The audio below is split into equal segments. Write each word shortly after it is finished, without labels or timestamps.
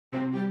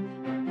Hello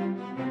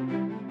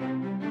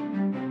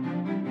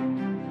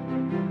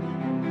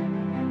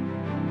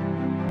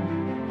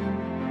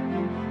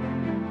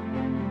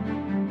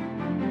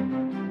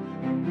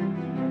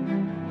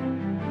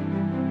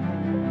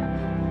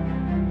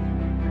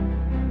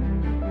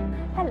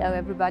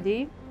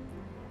everybody,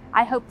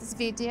 I hope this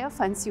video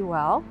finds you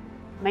well.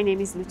 My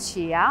name is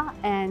Lucia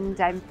and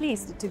I'm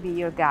pleased to be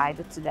your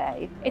guide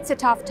today. It's a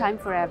tough time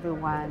for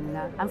everyone.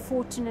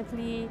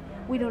 Unfortunately,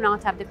 we do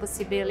not have the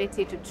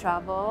possibility to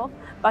travel,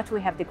 but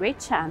we have the great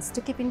chance to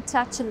keep in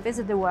touch and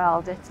visit the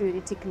world through the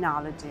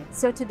technology.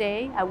 So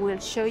today I will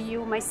show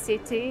you my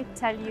city,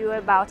 tell you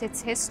about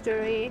its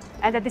history,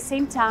 and at the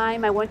same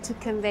time I want to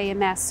convey a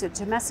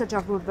message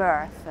of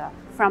rebirth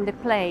from the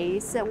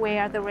place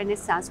where the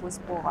Renaissance was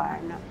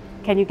born.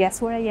 Can you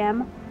guess where I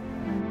am?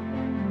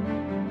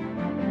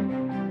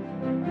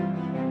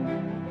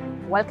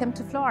 Welcome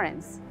to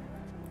Florence.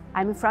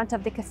 I'm in front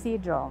of the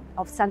Cathedral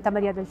of Santa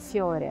Maria del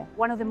Fiore,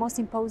 one of the most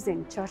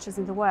imposing churches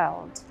in the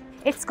world.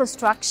 Its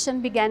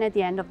construction began at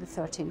the end of the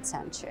 13th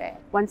century,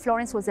 when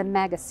Florence was a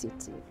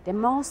megacity, the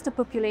most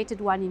populated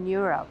one in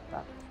Europe,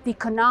 the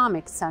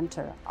economic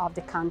center of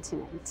the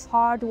continent.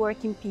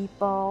 Hard-working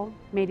people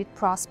made it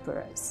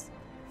prosperous.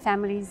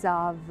 Families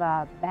of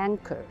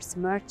bankers,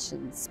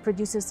 merchants,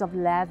 producers of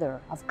leather,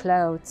 of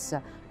clothes,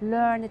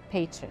 learned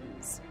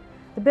patrons.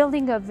 The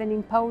building of an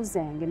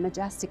imposing and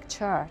majestic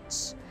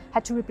church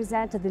had to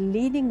represent the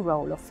leading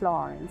role of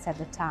Florence at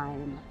the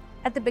time.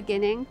 At the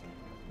beginning,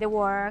 the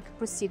work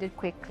proceeded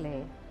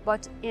quickly,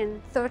 but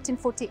in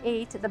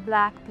 1348, the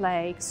Black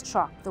Plague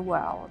struck the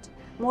world.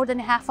 More than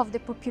half of the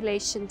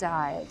population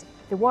died.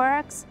 The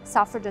works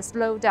suffered a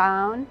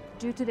slowdown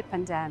due to the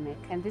pandemic,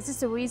 and this is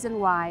the reason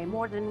why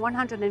more than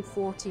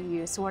 140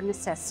 years were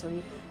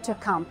necessary to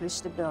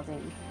accomplish the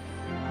building.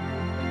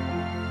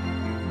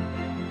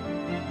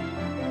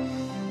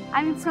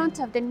 I'm in front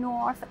of the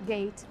north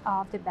gate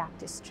of the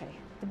baptistry.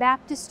 The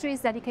baptistry is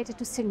dedicated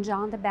to St.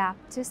 John the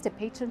Baptist, the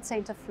patron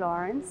saint of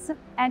Florence,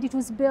 and it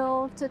was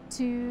built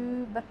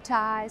to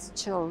baptize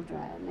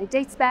children. It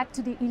dates back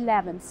to the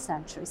 11th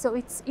century, so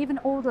it's even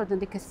older than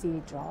the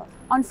cathedral.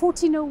 On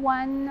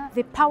 1401,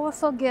 the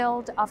powerful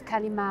guild of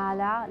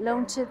Calimala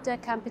launched a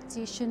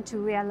competition to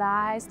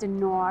realize the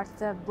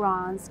north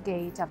bronze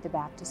gate of the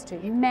baptistry.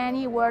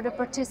 Many were the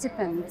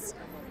participants.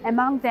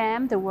 Among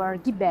them, there were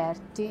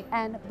Ghiberti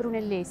and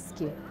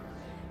Brunelleschi.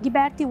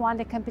 Ghiberti won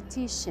the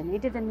competition. He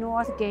did the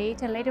north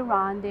gate and later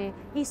on the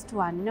east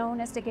one,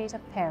 known as the Gate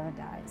of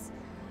Paradise.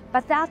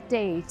 But that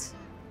date,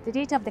 the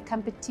date of the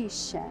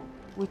competition,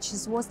 which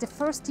was the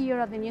first year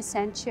of the new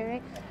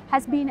century,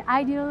 has been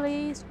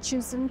ideally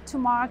chosen to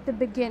mark the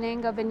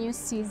beginning of a new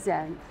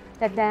season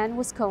that then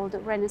was called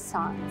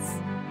Renaissance.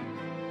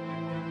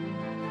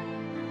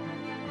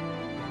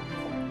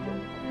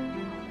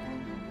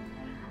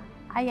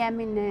 I am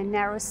in a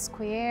narrow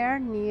square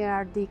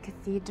near the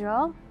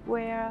cathedral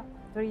where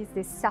there is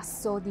the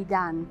Sasso di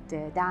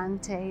Dante,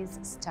 Dante's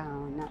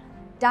stone.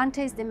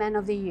 Dante is the man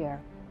of the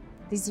year.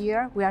 This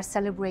year we are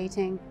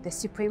celebrating the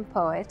supreme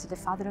poet, the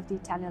father of the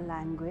Italian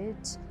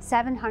language,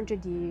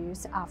 700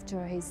 years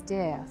after his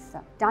death.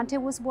 Dante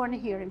was born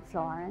here in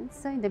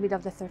Florence in the middle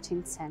of the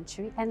 13th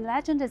century, and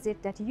legend has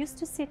it that he used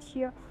to sit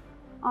here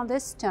on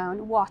this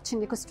stone watching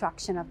the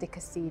construction of the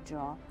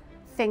cathedral,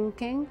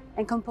 thinking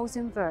and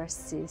composing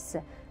verses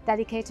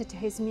dedicated to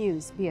his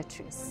muse,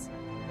 Beatrice.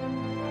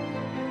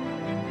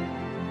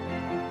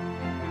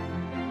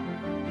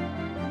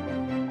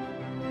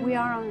 We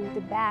are on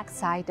the back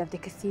side of the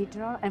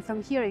cathedral, and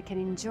from here you can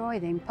enjoy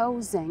the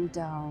imposing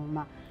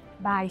dome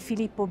by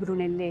Filippo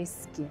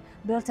Brunelleschi,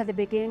 built at the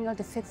beginning of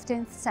the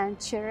 15th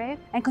century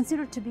and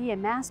considered to be a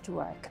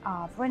masterwork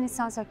of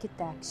Renaissance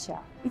architecture.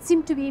 It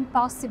seemed to be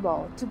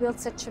impossible to build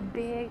such a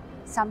big,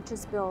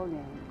 sumptuous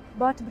building,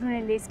 but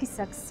Brunelleschi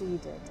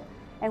succeeded.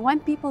 And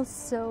when people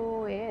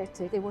saw it,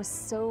 they were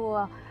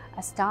so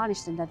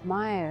astonished and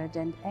admired,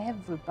 and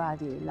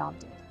everybody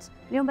loved it.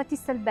 Leon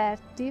Battista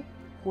Alberti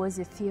was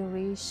a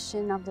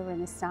theoretician of the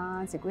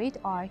Renaissance, a great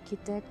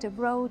architect,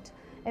 wrote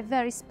a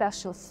very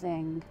special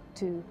thing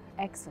to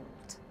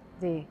exalt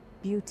the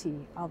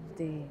beauty of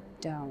the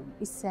dome.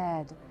 He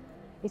said,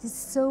 "It is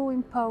so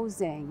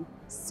imposing,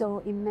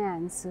 so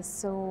immense,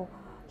 so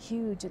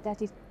huge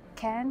that it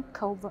can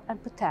cover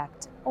and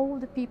protect all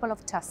the people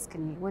of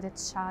Tuscany with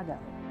its shadow."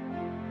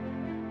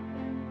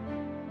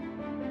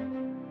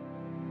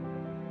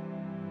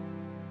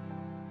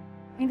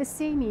 In the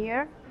same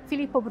year,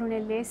 Filippo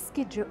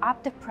Brunelleschi drew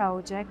up the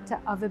project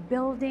of a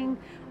building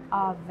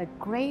of a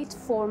great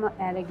formal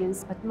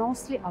elegance, but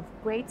mostly of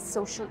great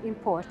social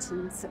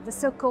importance, the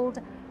so-called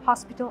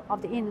Hospital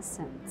of the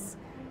Innocents.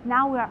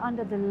 Now we are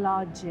under the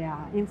loggia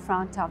in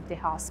front of the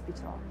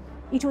hospital.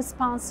 It was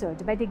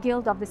sponsored by the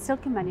Guild of the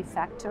Silk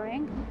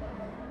Manufacturing,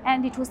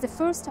 and it was the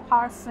first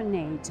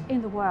orphanage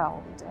in the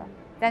world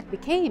that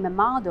became a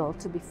model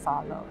to be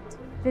followed.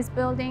 This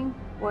building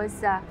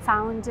was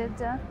founded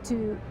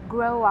to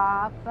grow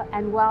up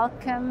and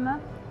welcome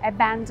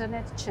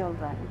abandoned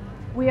children.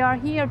 We are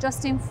here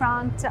just in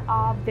front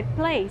of the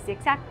place, the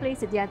exact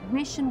place at the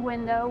admission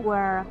window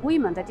where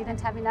women that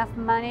didn't have enough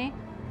money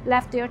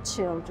left their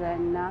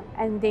children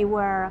and they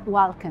were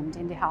welcomed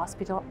in the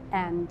hospital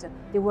and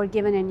they were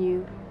given a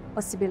new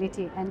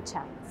possibility and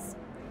chance.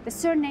 The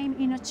surname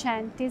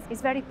Innocentis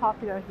is very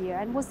popular here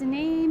and was the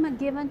name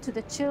given to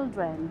the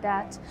children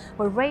that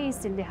were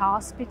raised in the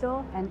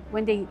hospital, and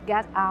when they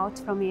got out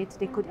from it,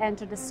 they could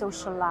enter the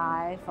social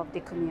life of the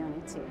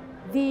community.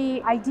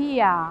 The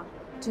idea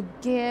to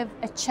give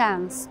a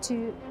chance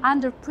to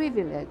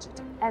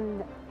underprivileged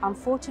and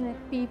unfortunate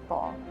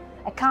people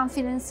a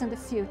confidence in the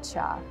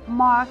future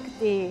marked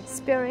the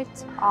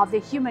spirit of the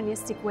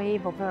humanistic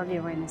wave of early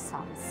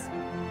Renaissance.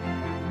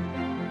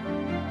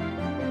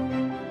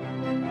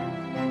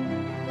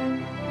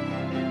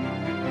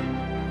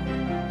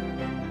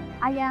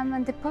 I am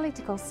in the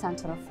political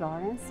center of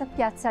Florence,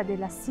 Piazza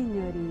della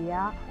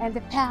Signoria, and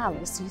the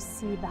palace you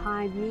see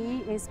behind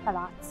me is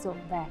Palazzo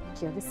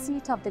Vecchio, the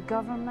seat of the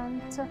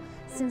government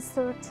since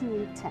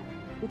 1310.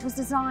 It was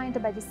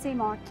designed by the same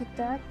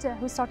architect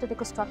who started the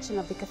construction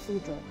of the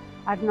cathedral,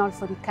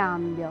 Arnolfo di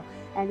Cambio,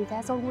 and it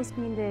has always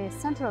been the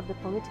center of the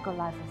political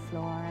life of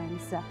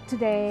Florence.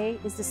 Today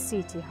is the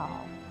City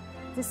Hall.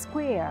 The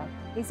square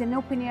is an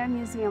open-air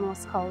museum of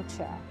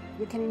sculpture.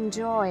 You can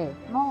enjoy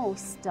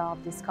most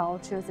of the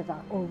sculptures that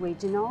are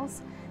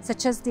originals,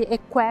 such as the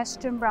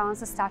equestrian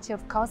bronze statue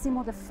of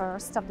Cosimo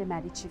I of the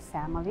Medici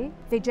family,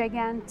 the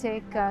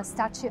gigantic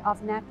statue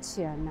of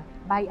Neptune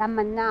by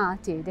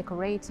Ammannati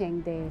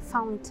decorating the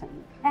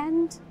fountain,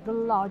 and the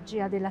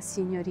Loggia della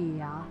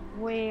Signoria,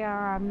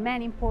 where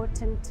many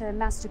important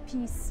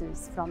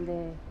masterpieces from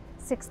the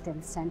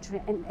 16th century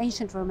and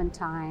ancient Roman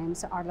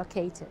times are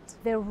located.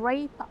 The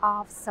Rape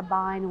of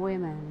Sabine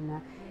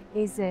Women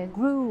is a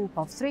group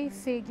of 3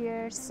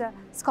 figures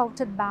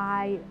sculpted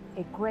by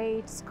a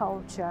great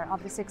sculptor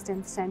of the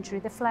 16th century,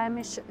 the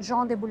Flemish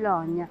Jean de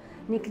Boulogne,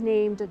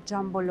 nicknamed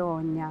John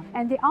Bologna.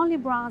 And the only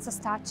bronze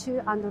statue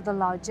under the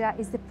loggia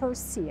is the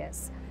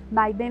Perseus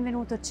by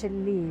Benvenuto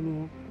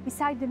Cellini.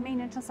 Beside the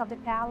main entrance of the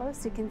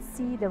palace, you can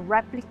see the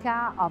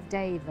replica of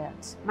David.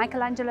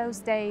 Michelangelo's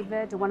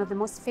David, one of the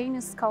most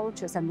famous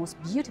sculptures and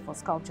most beautiful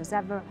sculptures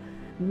ever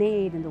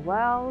made in the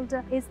world,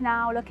 is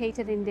now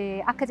located in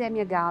the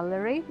Accademia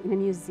Gallery in a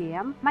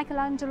museum.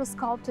 Michelangelo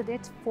sculpted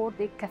it for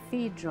the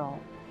cathedral.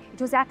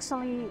 It was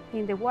actually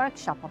in the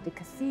workshop of the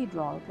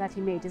cathedral that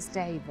he made his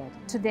David,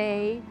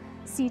 today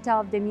seat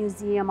of the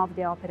Museum of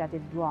the Opera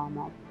del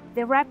Duomo.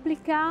 The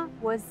replica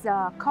was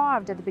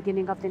carved at the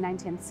beginning of the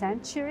 19th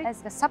century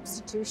as a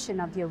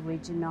substitution of the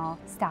original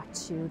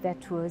statue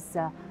that was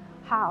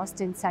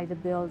housed inside the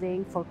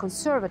building for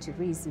conservative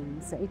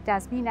reasons. It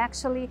has been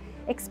actually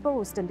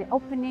exposed in the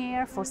open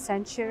air for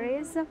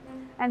centuries,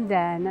 and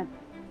then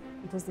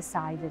it was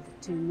decided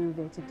to move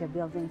it into a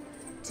building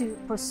to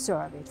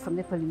preserve it from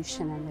the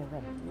pollution and the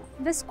rain.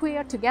 The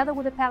square, together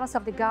with the palace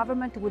of the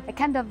government, with a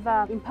kind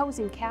of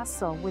imposing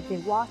castle with the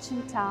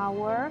watching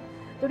tower,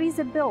 there is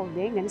a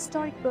building, an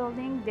historic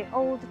building, the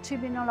old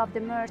Tribunal of the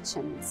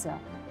Merchants,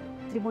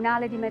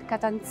 Tribunale di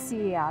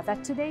Mercatanzia,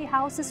 that today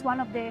houses one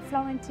of the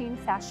Florentine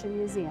fashion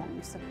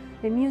museums,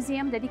 the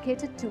museum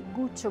dedicated to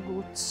Guccio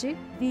Gucci.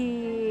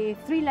 The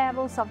 3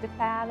 levels of the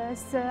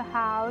palace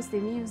house the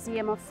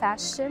Museum of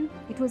Fashion.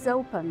 It was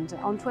opened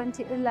on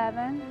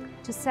 2011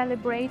 to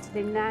celebrate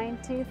the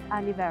 90th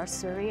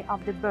anniversary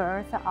of the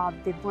birth of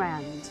the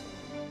brand.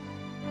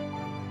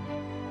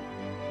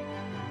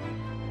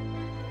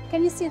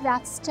 Can you see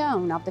that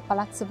stone of the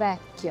Palazzo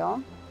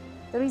Vecchio?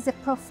 There is a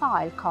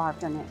profile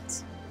carved on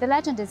it. The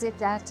legend is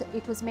that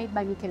it was made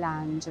by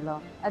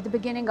Michelangelo at the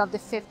beginning of the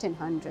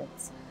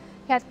 1500s.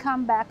 He had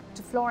come back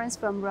to Florence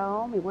from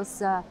Rome. He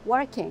was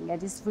working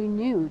at his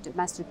renewed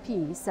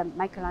masterpiece,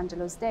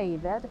 Michelangelo's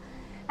David,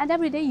 and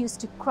every day he used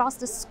to cross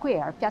the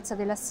square, Piazza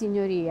della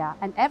Signoria,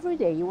 and every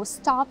day he was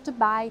stopped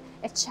by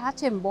a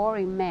chatty and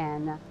boring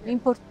man,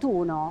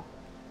 importuno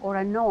or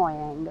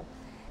annoying.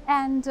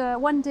 And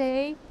one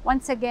day,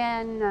 once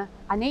again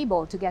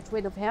unable to get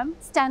rid of him,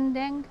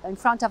 standing in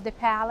front of the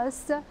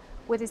palace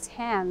with his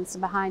hands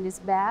behind his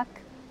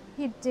back,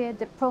 he did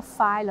the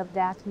profile of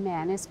that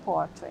man, his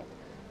portrait,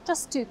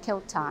 just to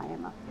kill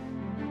time.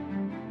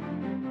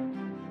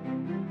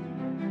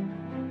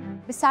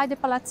 Beside the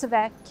Palazzo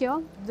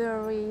Vecchio,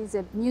 there is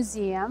a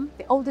museum,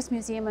 the oldest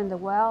museum in the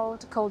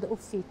world, called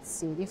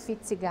Uffizi, the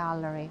Uffizi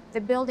Gallery.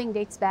 The building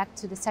dates back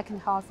to the second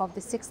half of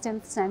the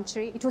 16th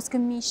century. It was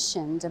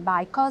commissioned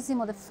by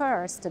Cosimo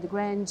I, the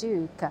Grand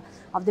Duke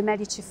of the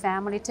Medici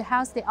family, to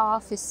house the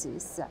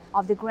offices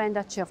of the Grand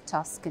Duchy of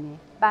Tuscany.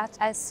 But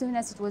as soon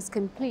as it was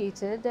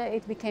completed,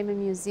 it became a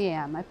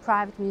museum, a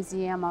private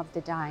museum of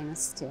the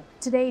dynasty.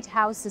 Today it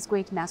houses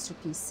great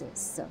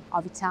masterpieces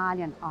of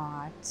Italian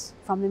art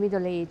from the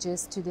Middle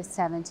Ages to the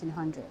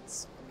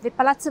 1700s. The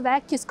Palazzo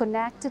Vecchio is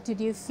connected to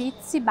the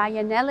Uffizi by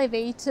an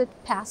elevated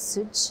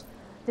passage,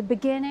 the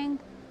beginning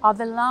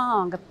of a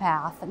long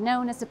path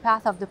known as the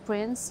Path of the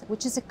Prince,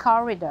 which is a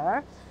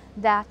corridor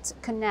that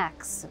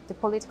connects the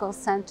political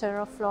center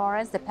of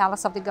Florence, the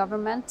palace of the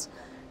government,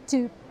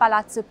 to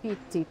Palazzo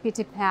Pitti,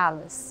 Pitti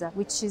Palace,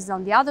 which is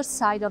on the other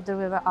side of the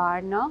River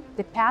Arno.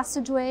 The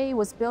passageway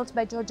was built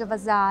by Giorgio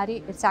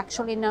Vasari. It's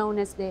actually known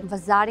as the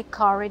Vasari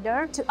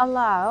Corridor, to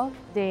allow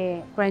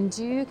the Grand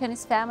Duke and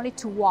his family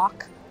to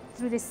walk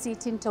through the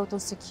city in total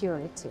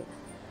security.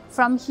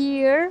 From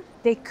here,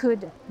 they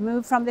could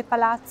move from the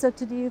Palazzo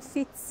to the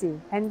Uffizi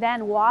and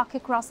then walk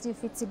across the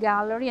Uffizi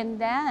Gallery and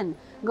then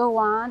go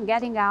on,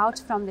 getting out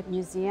from the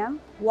museum,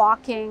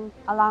 walking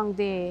along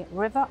the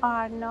River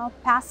Arno,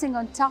 passing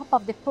on top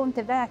of the Ponte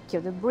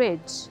Vecchio, the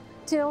bridge,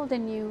 till the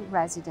new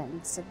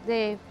residence.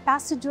 The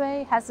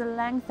passageway has a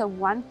length of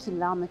 1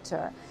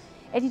 kilometer,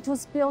 and it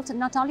was built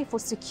not only for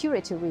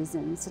security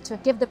reasons, to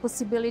give the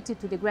possibility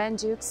to the Grand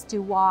Dukes to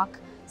walk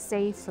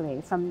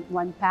safely from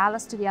one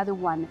palace to the other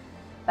one,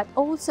 but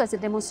also as a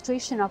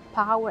demonstration of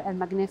power and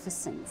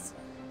magnificence.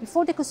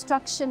 Before the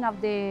construction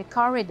of the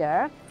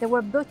corridor, there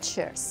were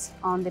butchers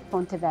on the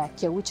Ponte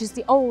Vecchio, which is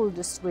the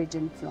oldest bridge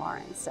in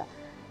Florence.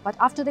 But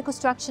after the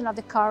construction of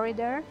the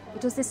corridor,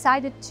 it was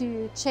decided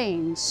to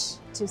change,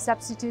 to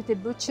substitute the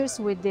butchers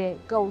with the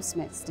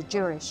goldsmiths, the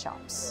jewelry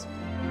shops.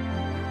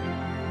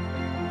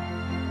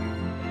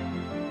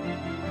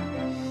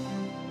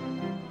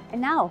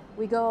 And now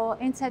we go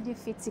inside the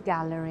Uffizi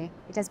Gallery.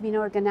 It has been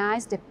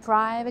organized a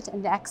private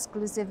and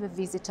exclusive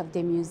visit of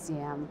the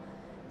museum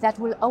that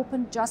will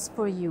open just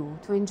for you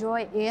to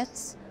enjoy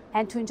it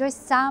and to enjoy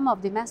some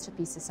of the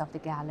masterpieces of the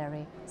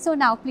gallery. So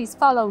now please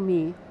follow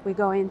me, we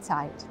go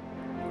inside.